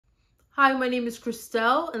Hi, my name is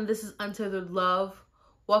Christelle, and this is Untethered Love.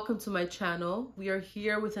 Welcome to my channel. We are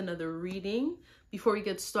here with another reading. Before we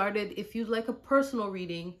get started, if you'd like a personal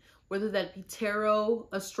reading, whether that be tarot,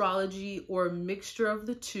 astrology, or a mixture of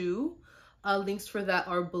the two, links for that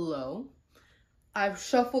are below. I've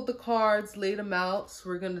shuffled the cards, laid them out, so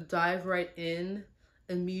we're going to dive right in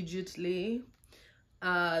immediately.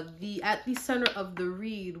 At the center of the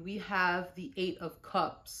read, we have the Eight of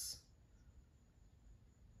Cups,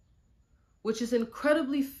 which is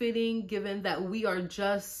incredibly fitting given that we are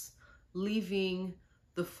just leaving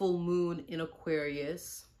the full moon in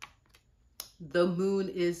Aquarius. The moon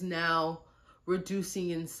is now reducing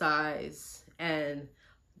in size and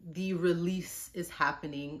the release is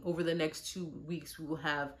happening. Over the next 2 weeks, we will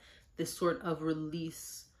have this sort of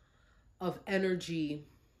release of energy.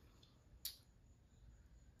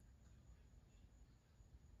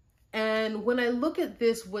 And when I look at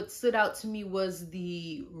this, what stood out to me was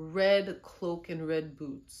the red cloak and red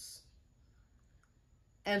boots.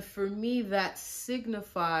 And for me, that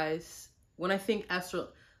signifies, when I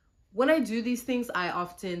do these things, I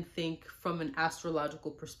often think from an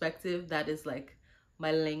astrological perspective. That is like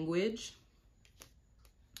my language.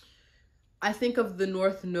 I think of the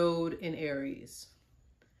North Node in Aries.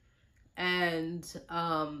 And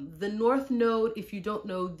the North Node, if you don't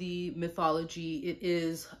know the mythology, it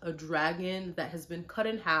is a dragon that has been cut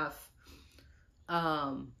in half,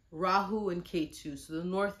 Rahu and Ketu. So the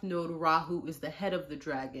North Node, Rahu, is the head of the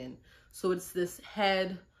dragon. So it's this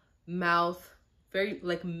head, mouth, very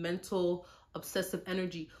like mental, obsessive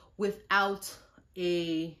energy without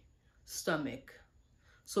a stomach.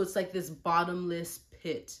 So it's like this bottomless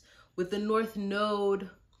pit. With the North Node,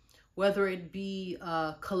 whether it be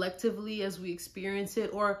collectively as we experience it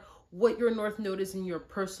or what your North Node is in your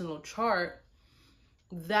personal chart,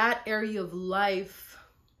 that area of life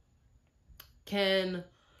can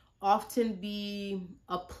often be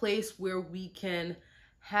a place where we can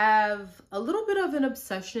have a little bit of an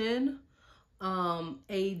obsession,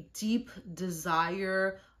 a deep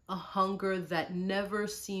desire, a hunger that never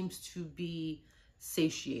seems to be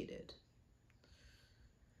satiated.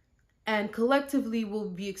 And collectively, we'll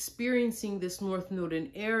be experiencing this North Node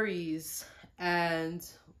in Aries. And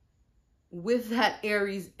with that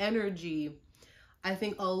Aries energy, I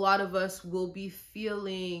think a lot of us will be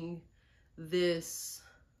feeling this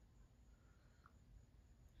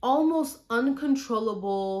almost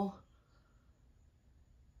uncontrollable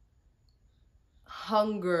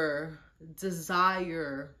hunger,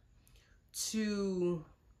 desire to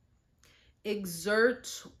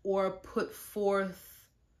exert or put forth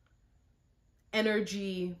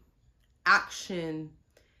energy, action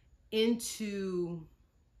into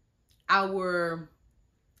our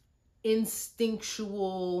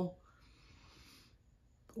instinctual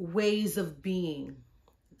ways of being.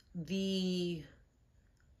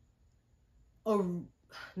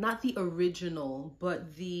 Not the original, but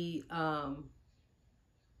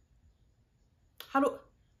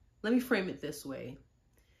let me frame it this way.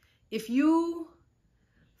 If you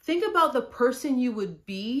think about the person you would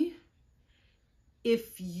be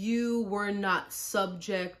if you were not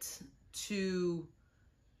subject to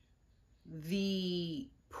the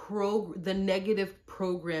negative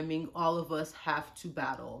programming all of us have to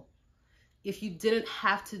battle. If you didn't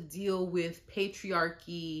have to deal with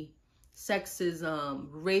patriarchy,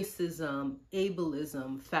 sexism, racism,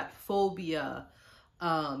 ableism, fat phobia,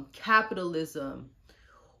 capitalism,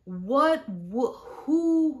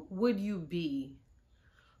 who would you be?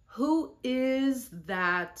 Who is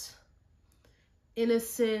that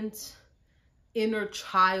innocent inner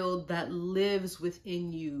child that lives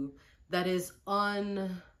within you, that is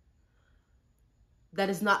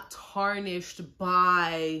not tarnished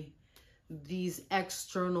by these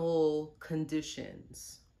external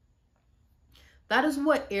conditions? That is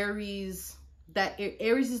what Aries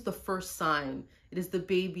is the first sign. It is the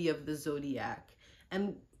baby of the zodiac.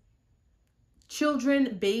 And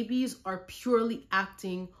babies are purely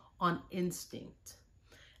acting on instinct.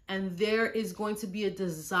 And there is going to be a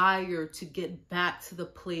desire to get back to the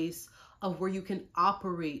place of where you can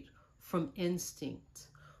operate from instinct,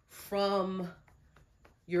 from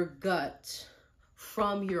your gut,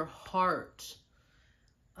 from your heart,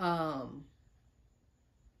 and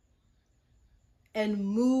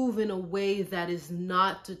move in a way that is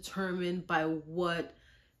not determined by what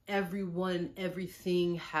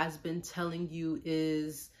everything has been telling you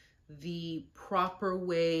is the proper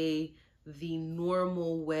way, the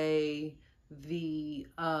normal way, the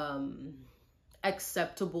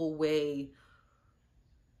acceptable way,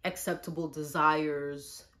 acceptable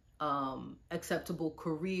desires, acceptable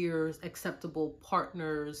careers, acceptable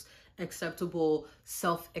partners, acceptable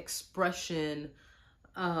self-expression.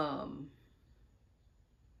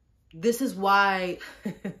 This is why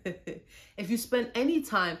if you spend any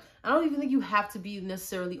time, I don't even think you have to be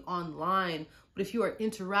necessarily online, but if you are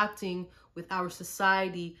interacting with our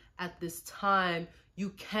society at this time,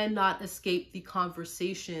 you cannot escape the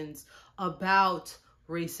conversations about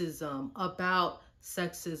racism, about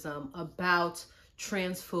sexism, about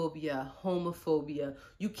transphobia, homophobia.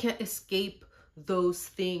 You can't escape those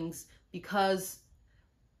things, because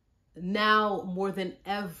now more than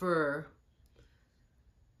ever,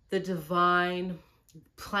 the divine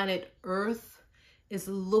planet Earth is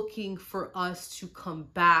looking for us to come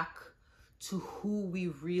back to who we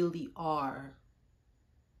really are,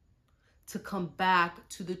 to come back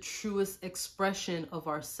to the truest expression of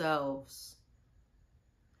ourselves,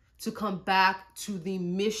 to come back to the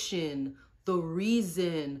mission, the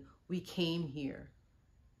reason we came here,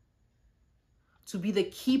 to be the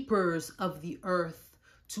keepers of the earth,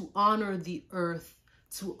 to honor the earth,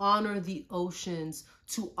 to honor the oceans,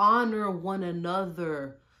 to honor one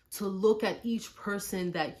another, to look at each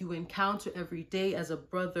person that you encounter every day as a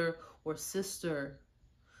brother or sister,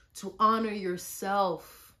 to honor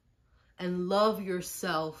yourself and love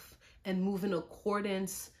yourself and move in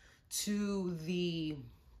accordance to the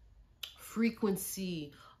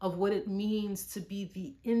frequency of what it means to be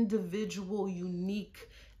the individual, unique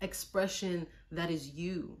expression that is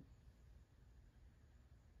you.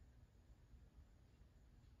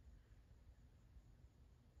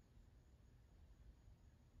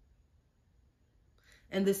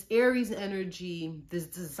 And this Aries energy, this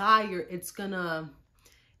desire, it's gonna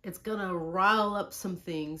rile up some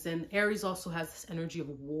things. And Aries also has this energy of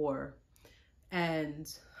war.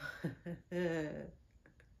 And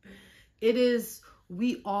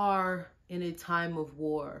we are in a time of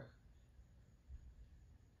war.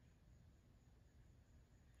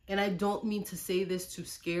 And I don't mean to say this to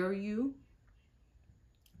scare you,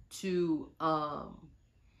 to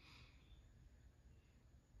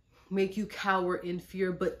make you cower in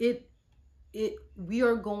fear, but we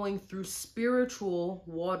are going through spiritual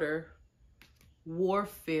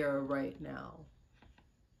warfare right now.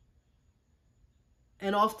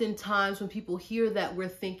 And oftentimes when people hear that, we're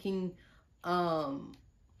thinking, a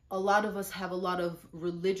lot of us have a lot of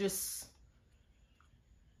religious,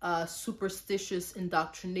 superstitious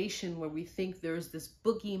indoctrination, where we think there's this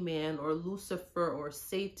boogeyman or Lucifer or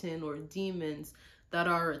Satan or demons that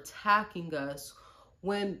are attacking us,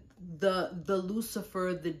 when the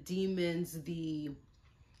Lucifer, the demons, the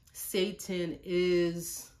Satan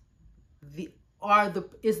is the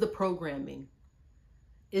programming,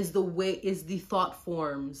 is the thought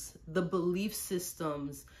forms, the belief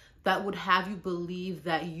systems that would have you believe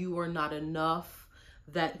that you are not enough,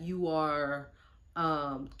 that you are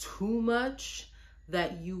too much,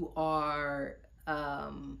 that you are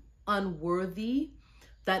unworthy,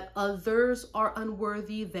 that others are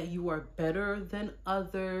unworthy, that you are better than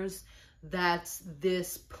others, that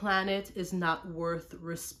this planet is not worth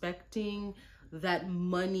respecting, that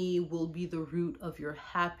money will be the root of your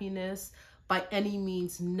happiness by any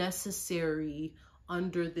means necessary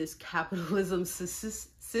under this capitalism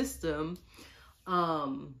system.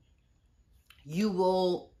 You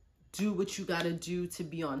will do what you got to do to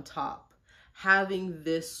be on top. Having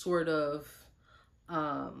this sort of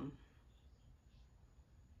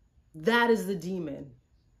that is the demon.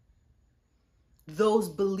 Those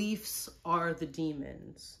beliefs are the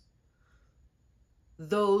demons.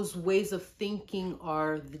 Those ways of thinking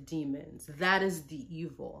are the demons. That is the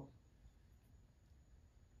evil.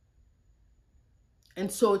 And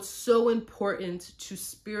so it's so important to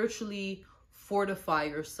spiritually fortify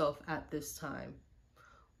yourself at this time.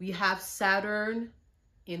 We have Saturn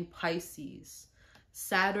in Pisces.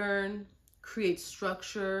 Saturn creates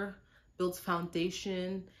structure, builds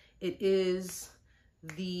foundation. It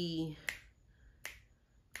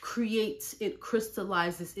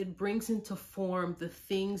crystallizes, it brings into form the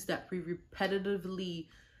things that we repetitively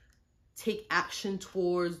take action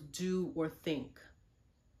towards, do, or think.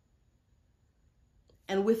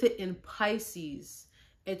 And with it in Pisces,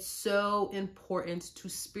 it's so important to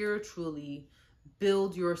spiritually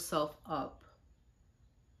build yourself up.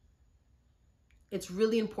 It's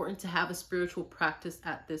really important to have a spiritual practice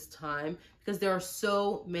at this time, because there are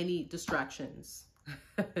so many distractions.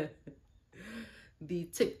 The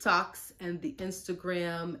TikToks and the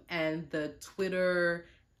Instagram and the Twitter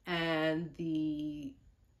and the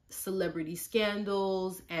celebrity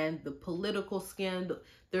scandals and the political scandal.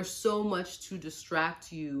 There's so much to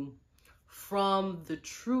distract you from the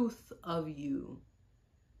truth of you.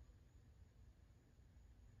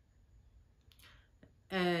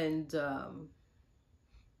 And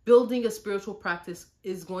building a spiritual practice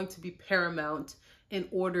is going to be paramount in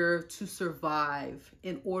order to survive,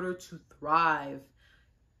 in order to thrive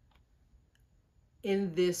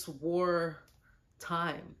in this war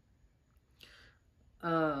time.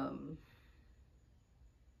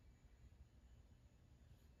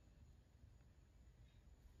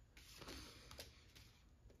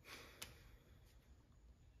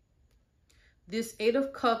 This Eight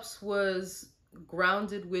of Cups was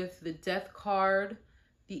grounded with the Death card,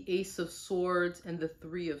 the Ace of Swords, and the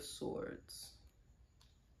Three of Swords.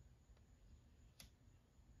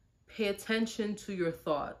 Pay attention to your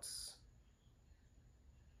thoughts.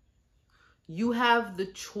 You have the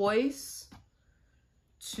choice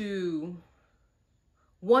to,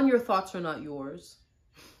 one, your thoughts are not yours.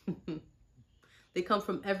 They come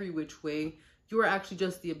from every which way. You are actually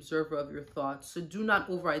just the observer of your thoughts. So do not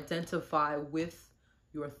over-identify with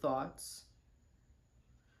your thoughts.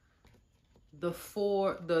 The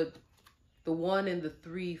one and the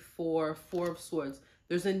three, Four of Swords.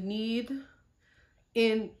 There's a need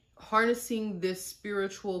in harnessing this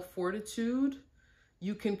spiritual fortitude.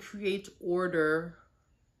 You can create order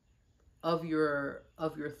of your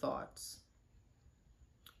thoughts.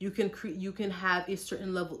 You can have a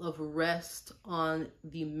certain level of rest on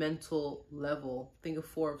the mental level. Think of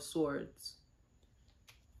Four of Swords.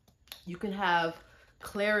 You can have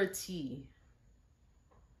clarity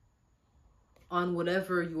on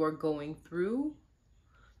whatever you are going through.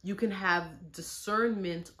 You can have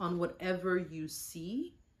discernment on whatever you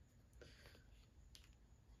see.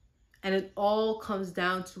 And it all comes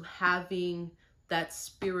down to having that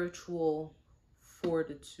spiritual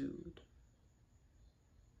fortitude.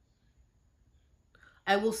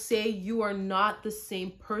 I will say you are not the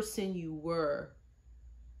same person you were.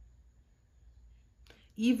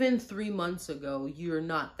 Even 3 months ago, you're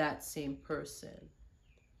not that same person.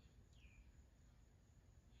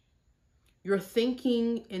 You're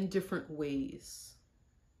thinking in different ways.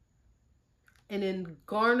 And in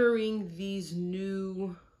garnering these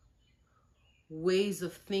new ways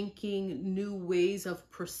of thinking, new ways of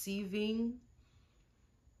perceiving,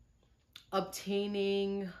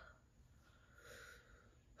 obtaining,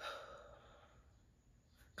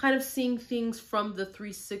 kind of seeing things from the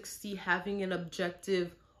 360, having an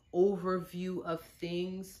objective overview of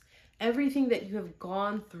things. Everything that you have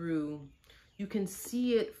gone through, you can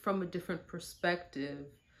see it from a different perspective,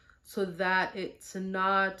 so that it's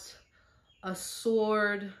not a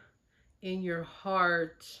sword in your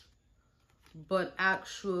heart, but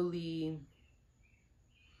actually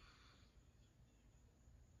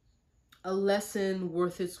a lesson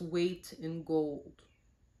worth its weight in gold.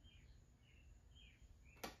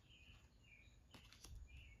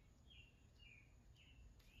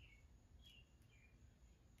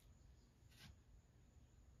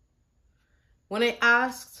 When I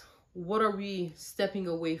asked, what are we stepping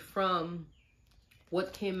away from?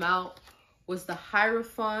 What came out was the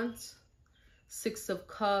Hierophant, Six of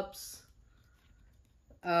Cups,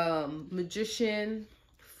 Magician,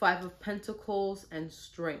 Five of Pentacles, and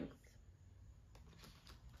Strength.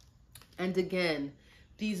 And again,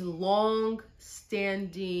 these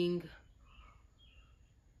long-standing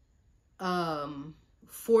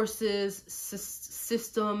forces,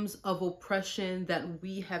 systems of oppression that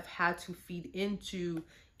we have had to feed into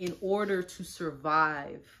in order to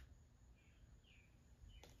survive.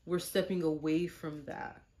 We're stepping away from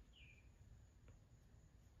that.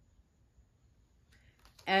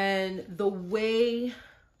 And the way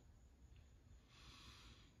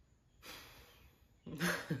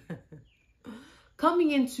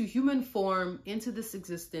coming into human form, into this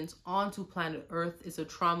existence, onto planet Earth is a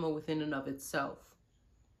trauma within and of itself.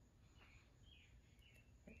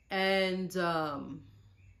 And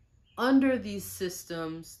under these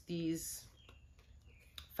systems, these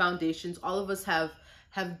foundations, all of us have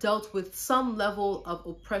dealt with some level of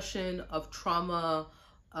oppression, of trauma,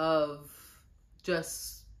 of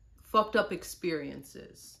just fucked up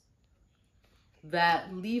experiences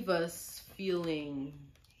that leave us feeling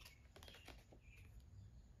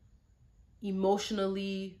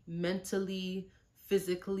emotionally, mentally,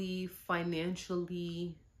 physically,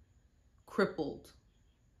 financially crippled.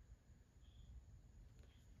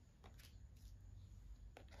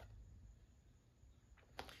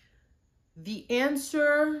 The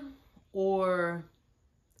answer or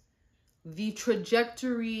the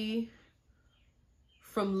trajectory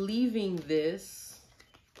from leaving this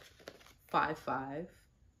 5-5,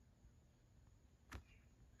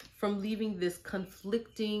 from leaving this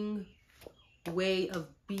conflicting way of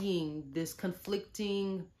being, this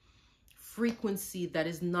conflicting frequency that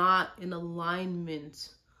is not in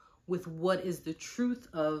alignment with what is the truth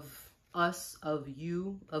of us, of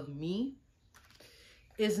you, of me,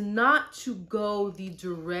 is not to go the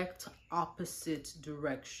direct opposite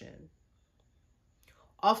direction.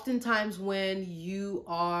 Oftentimes when you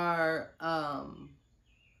are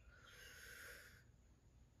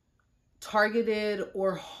targeted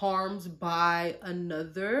or harmed by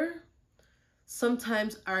another,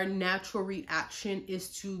 sometimes our natural reaction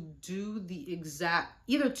is to do the exact,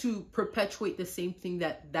 either to perpetuate the same thing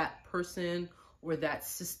that that person or that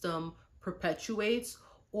system perpetuates,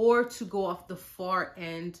 or to go off the far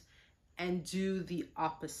end and do the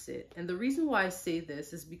opposite. And the reason why I say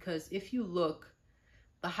this is because if you look,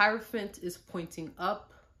 the Hierophant is pointing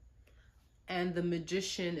up and the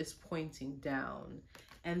Magician is pointing down.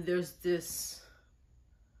 And there's this,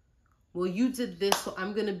 well, you did this, so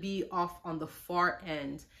I'm going to be off on the far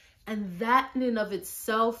end. And that in and of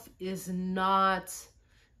itself is not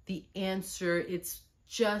the answer. It's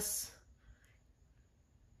just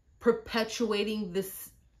perpetuating the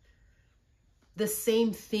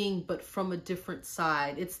same thing, but from a different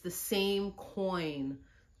side. It's the same coin,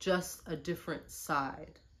 just a different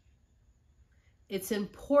side. It's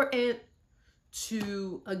important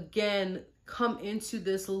to, again, come into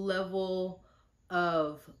this level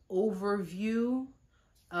of overview,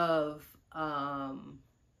 of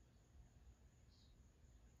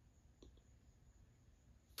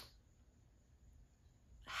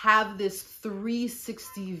have this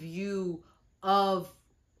 360 view of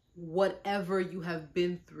whatever you have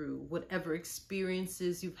been through, whatever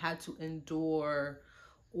experiences you've had to endure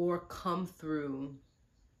or come through.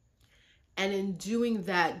 And in doing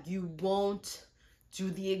that, you won't do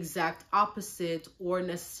the exact opposite or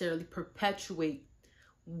necessarily perpetuate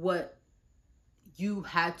what you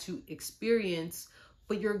had to experience,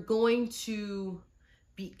 but you're going to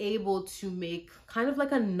be able to make kind of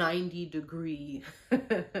like a 90-degree.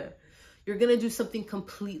 You're going to do something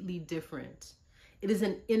completely different. It is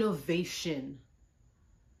an innovation.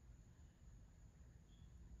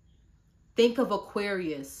 Think of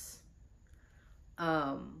Aquarius.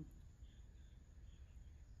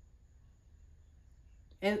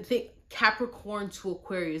 And think Capricorn to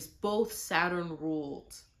Aquarius, both Saturn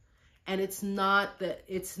ruled. And it's not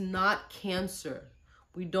Cancer.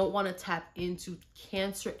 We don't want to tap into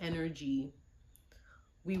Cancer energy.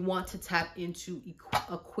 We want to tap into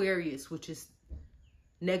Aquarius, which is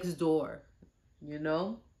next door, you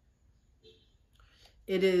know?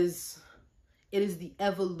 It is the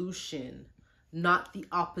evolution, not the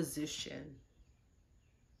opposition.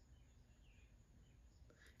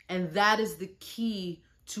 And that is the key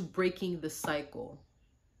to breaking the cycle.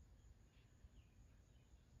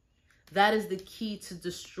 That is the key to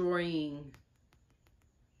destroying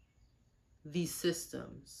these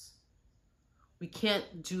systems. We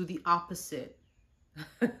can't do the opposite.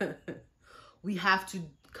 We have to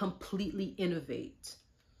completely innovate.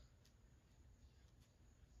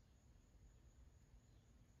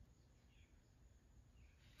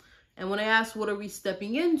 And when I asked, what are we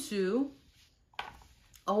stepping into?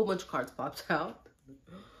 A whole bunch of cards popped out.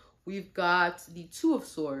 We've got the Two of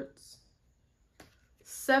Swords,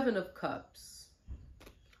 Seven of Cups,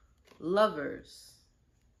 Lovers,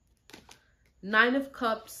 Nine of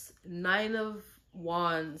Cups, Nine of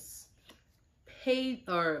Wands,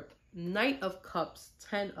 Knight of Cups,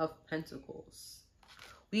 Ten of Pentacles.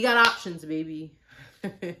 We got options, baby.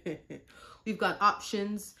 We've got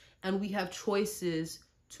options and we have choices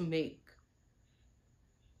to make.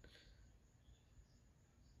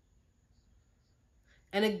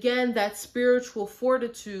 And again, that spiritual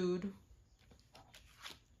fortitude,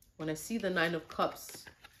 when I see the Nine of Cups,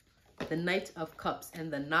 the Knight of Cups,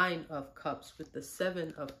 and the Nine of Cups with the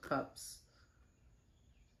Seven of Cups,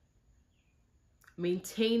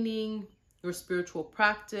 maintaining your spiritual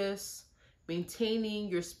practice, maintaining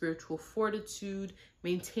your spiritual fortitude,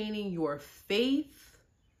 maintaining your faith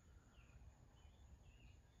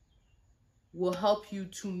will help you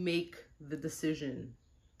to make the decision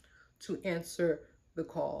to answer the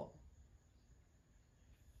call.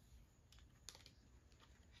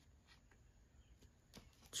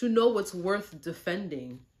 To know what's worth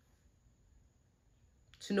defending.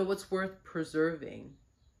 To know what's worth preserving.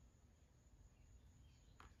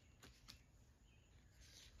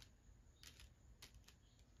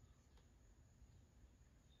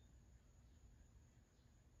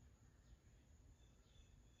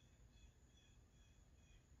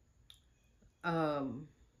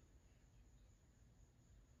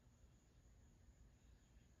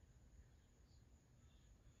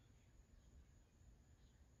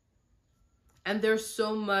 And there's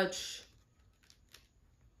so much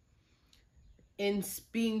in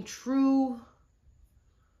being true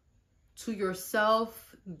to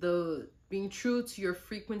yourself, being true to your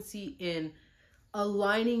frequency in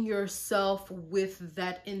aligning yourself with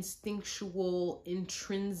that instinctual,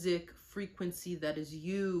 intrinsic frequency that is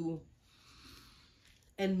you,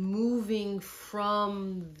 and moving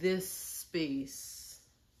from this space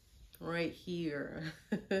right here,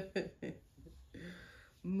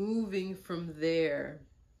 moving from there,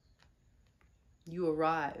 you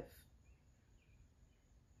arrive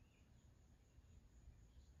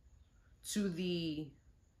to the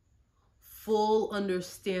full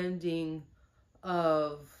understanding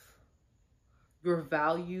of your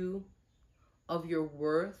value, of your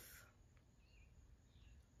worth,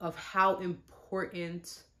 of how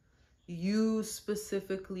important you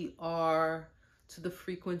specifically are to the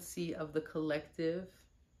frequency of the collective.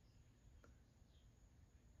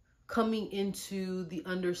 Coming into the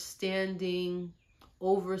understanding,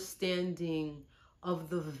 overstanding of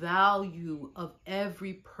the value of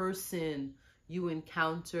every person you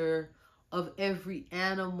encounter, of every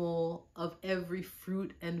animal, of every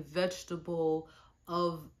fruit and vegetable,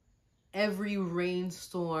 of every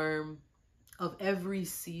rainstorm, of every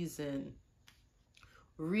season.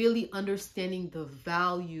 Really understanding the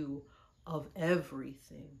value of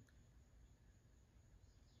everything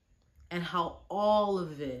and how all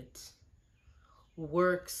of it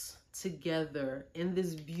works together in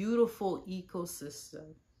this beautiful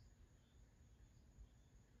ecosystem.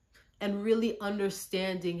 And really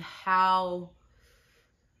understanding how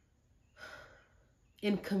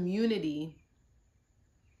in community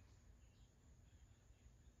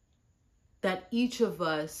that each of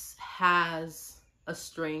us has a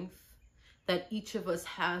strength, that each of us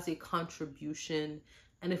has a contribution,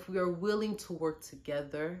 and if we are willing to work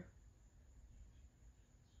together,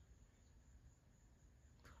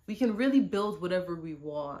 we can really build whatever we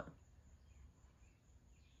want.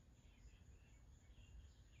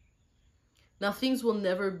 Now, things will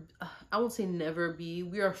never, I won't say never be,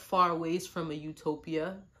 we are far ways from a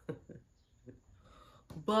utopia,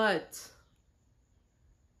 but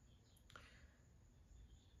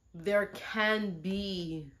there can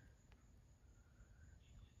be,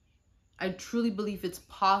 I truly believe it's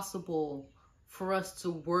possible for us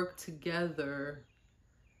to work together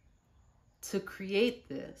to create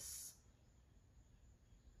this.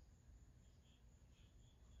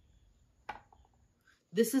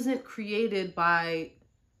 This isn't created by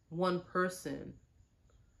one person.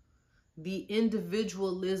 The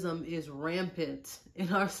individualism is rampant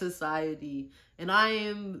in our society, and I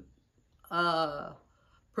am a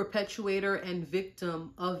perpetuator and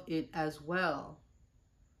victim of it as well.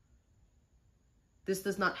 This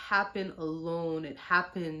does not happen alone. It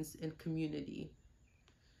happens in community.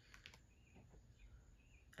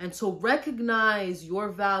 And so recognize your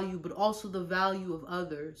value, but also the value of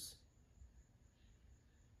others.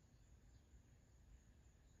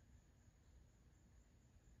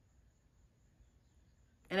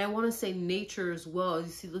 And I want to say nature as well. You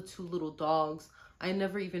see the two little dogs. I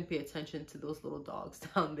never even pay attention to those little dogs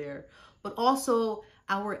down there. But also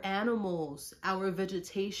our animals, our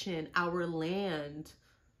vegetation, our land.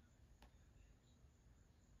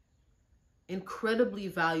 Incredibly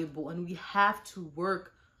valuable, and we have to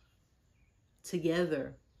work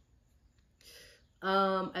together.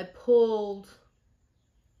 I pulled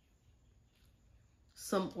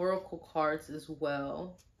some oracle cards as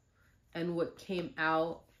well. And what came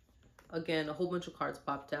out, again, a whole bunch of cards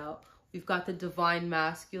popped out. We've got the Divine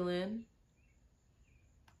Masculine.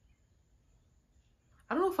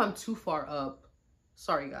 I don't know if I'm too far up.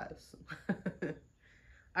 Sorry, guys.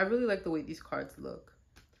 I really like the way these cards look.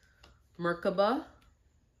 Merkaba.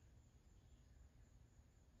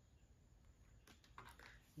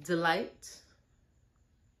 Delight.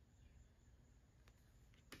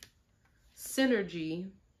 Synergy.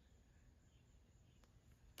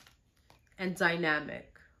 And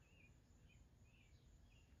dynamic.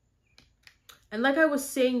 And like I was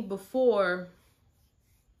saying before,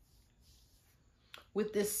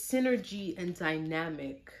 with this synergy and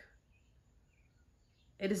dynamic,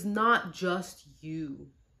 it is not just you.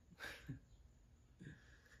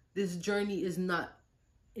 This journey is not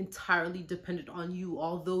entirely dependent on you,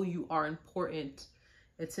 although you are important.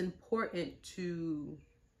 It's important to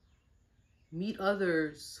meet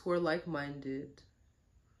others who are like-minded,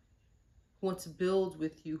 who want to build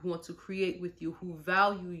with you, who want to create with you, who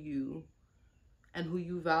value you and who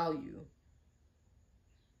you value.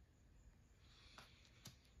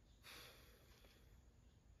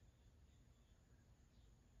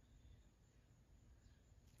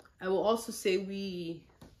 I will also say we,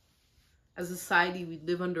 as a society, we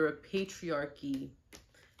live under a patriarchy.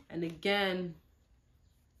 And again,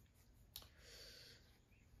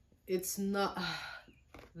 it's not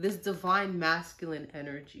this divine masculine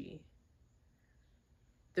energy.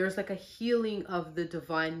 There's like a healing of the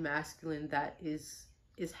divine masculine that is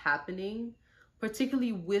happening,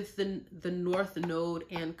 particularly with the North Node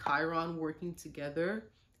and Chiron working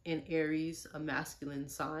together in Aries, a masculine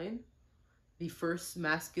sign, the first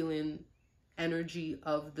masculine energy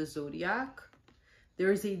of the zodiac.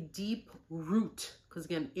 There is a deep root, because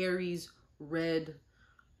again, Aries, red,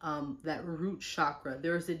 that root chakra.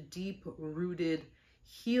 There is a deep rooted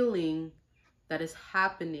healing that is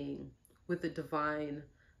happening with the divine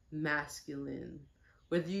masculine.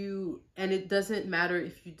 Whether you, and it doesn't matter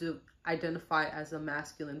if you do identify as a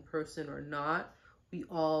masculine person or not, we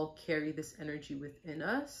all carry this energy within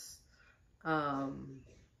us.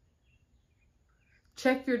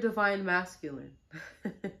 Check your divine masculine.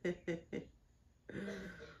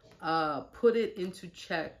 Put it into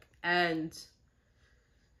check. And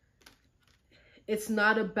it's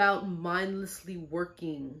not about mindlessly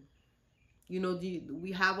working. You know,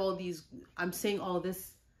 we have all these, I'm saying all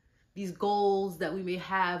this, these goals that we may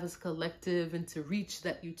have as collective and to reach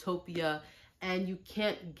that utopia. And you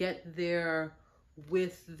can't get there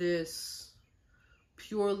with this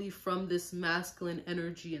purely from this masculine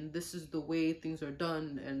energy. And this is the way things are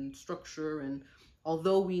done and structure. And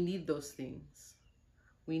although we need those things,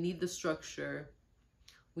 we need the structure,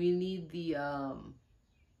 we need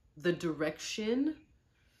the direction,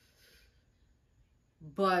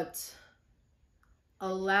 but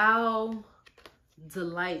allow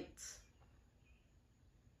delight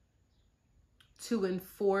to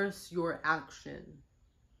enforce your action.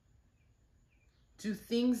 Do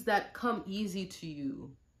things that come easy to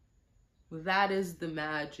you. That is the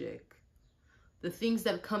magic. The things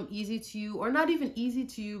that come easy to you, or not even easy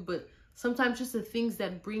to you, but sometimes just the things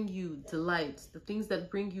that bring you delight, the things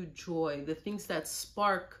that bring you joy, the things that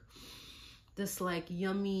spark this like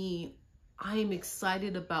yummy, I'm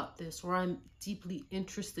excited about this, or I'm deeply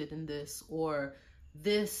interested in this, or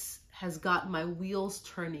this has got my wheels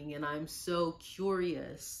turning and I'm so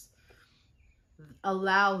curious.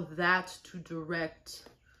 Allow that to direct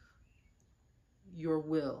your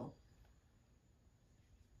will.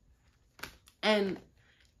 And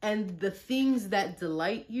the things that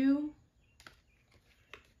delight you,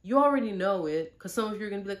 you already know it, because some of you are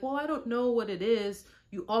going to be like, well, I don't know what it is.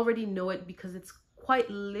 You already know it because it's quite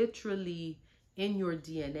literally in your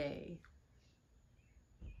DNA.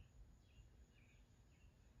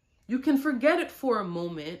 You can forget it for a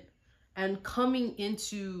moment, and coming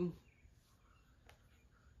into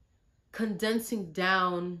condensing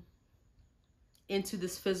down into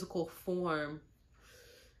this physical form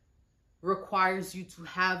requires you to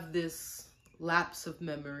have this lapse of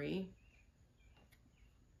memory.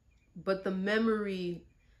 But the memory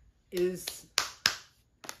is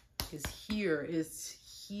here.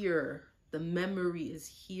 The memory is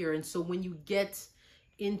here. And so when you get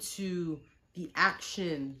into the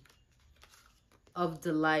action of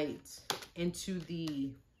delight, into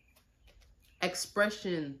the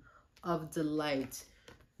expression of delight,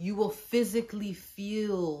 you will physically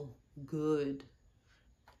feel good.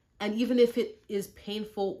 And even if it is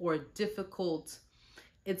painful or difficult,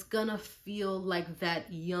 it's gonna feel like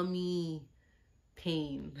that yummy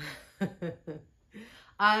pain.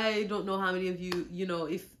 I don't know how many of you, you know,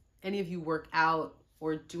 if any of you work out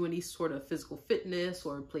or do any sort of physical fitness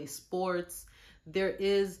or play sports, there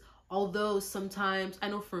is, although sometimes, I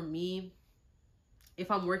know for me,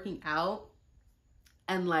 if I'm working out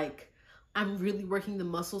and like I'm really working the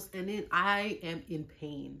muscles and I am in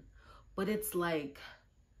pain, but it's like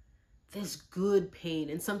this good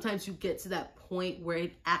pain. And sometimes you get to that point where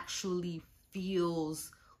it actually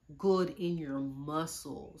feels good in your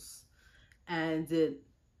muscles. And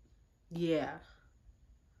yeah,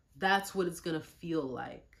 that's what it's gonna feel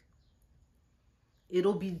like.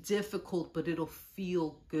 It'll be difficult, but it'll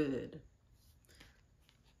feel good.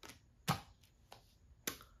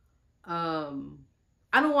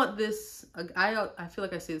 I don't want this, I feel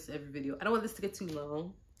like I say this every video, I don't want this to get too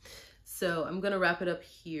long. So I'm gonna wrap it up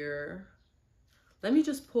here. Let me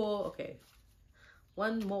just pull, okay,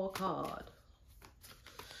 one more card.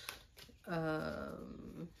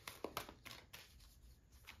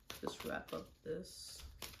 Just wrap up this.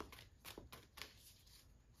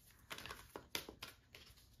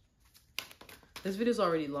 This video is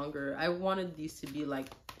already longer. I wanted these to be like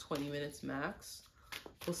 20 minutes max.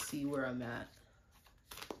 We'll see where I'm at.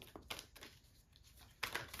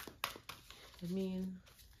 I mean,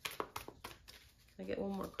 can I get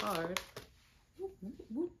one more card? Whoop, whoop,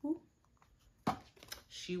 whoop, whoop.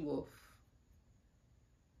 She-Wolf.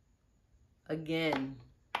 Again,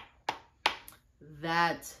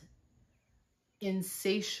 that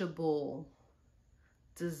insatiable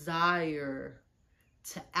desire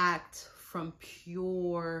to act from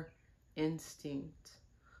pure instinct,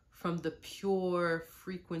 from the pure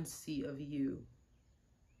frequency of you.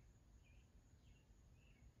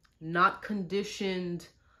 Not conditioned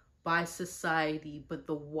by society, but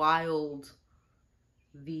the wild,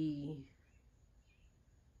 the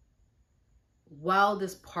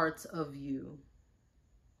wildest parts of you.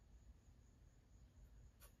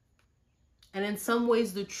 And in some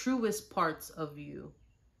ways, the truest parts of you.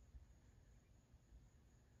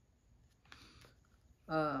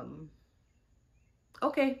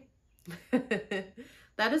 Okay.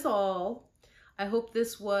 That is all. I hope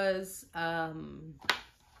this was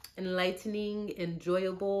enlightening,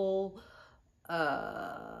 enjoyable.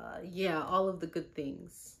 Yeah, all of the good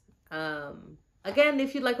things. Again,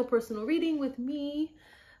 if you'd like a personal reading with me,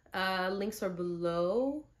 links are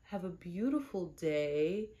below. Have a beautiful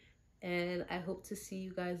day, and I hope to see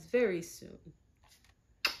you guys very soon.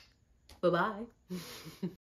 Bye-bye.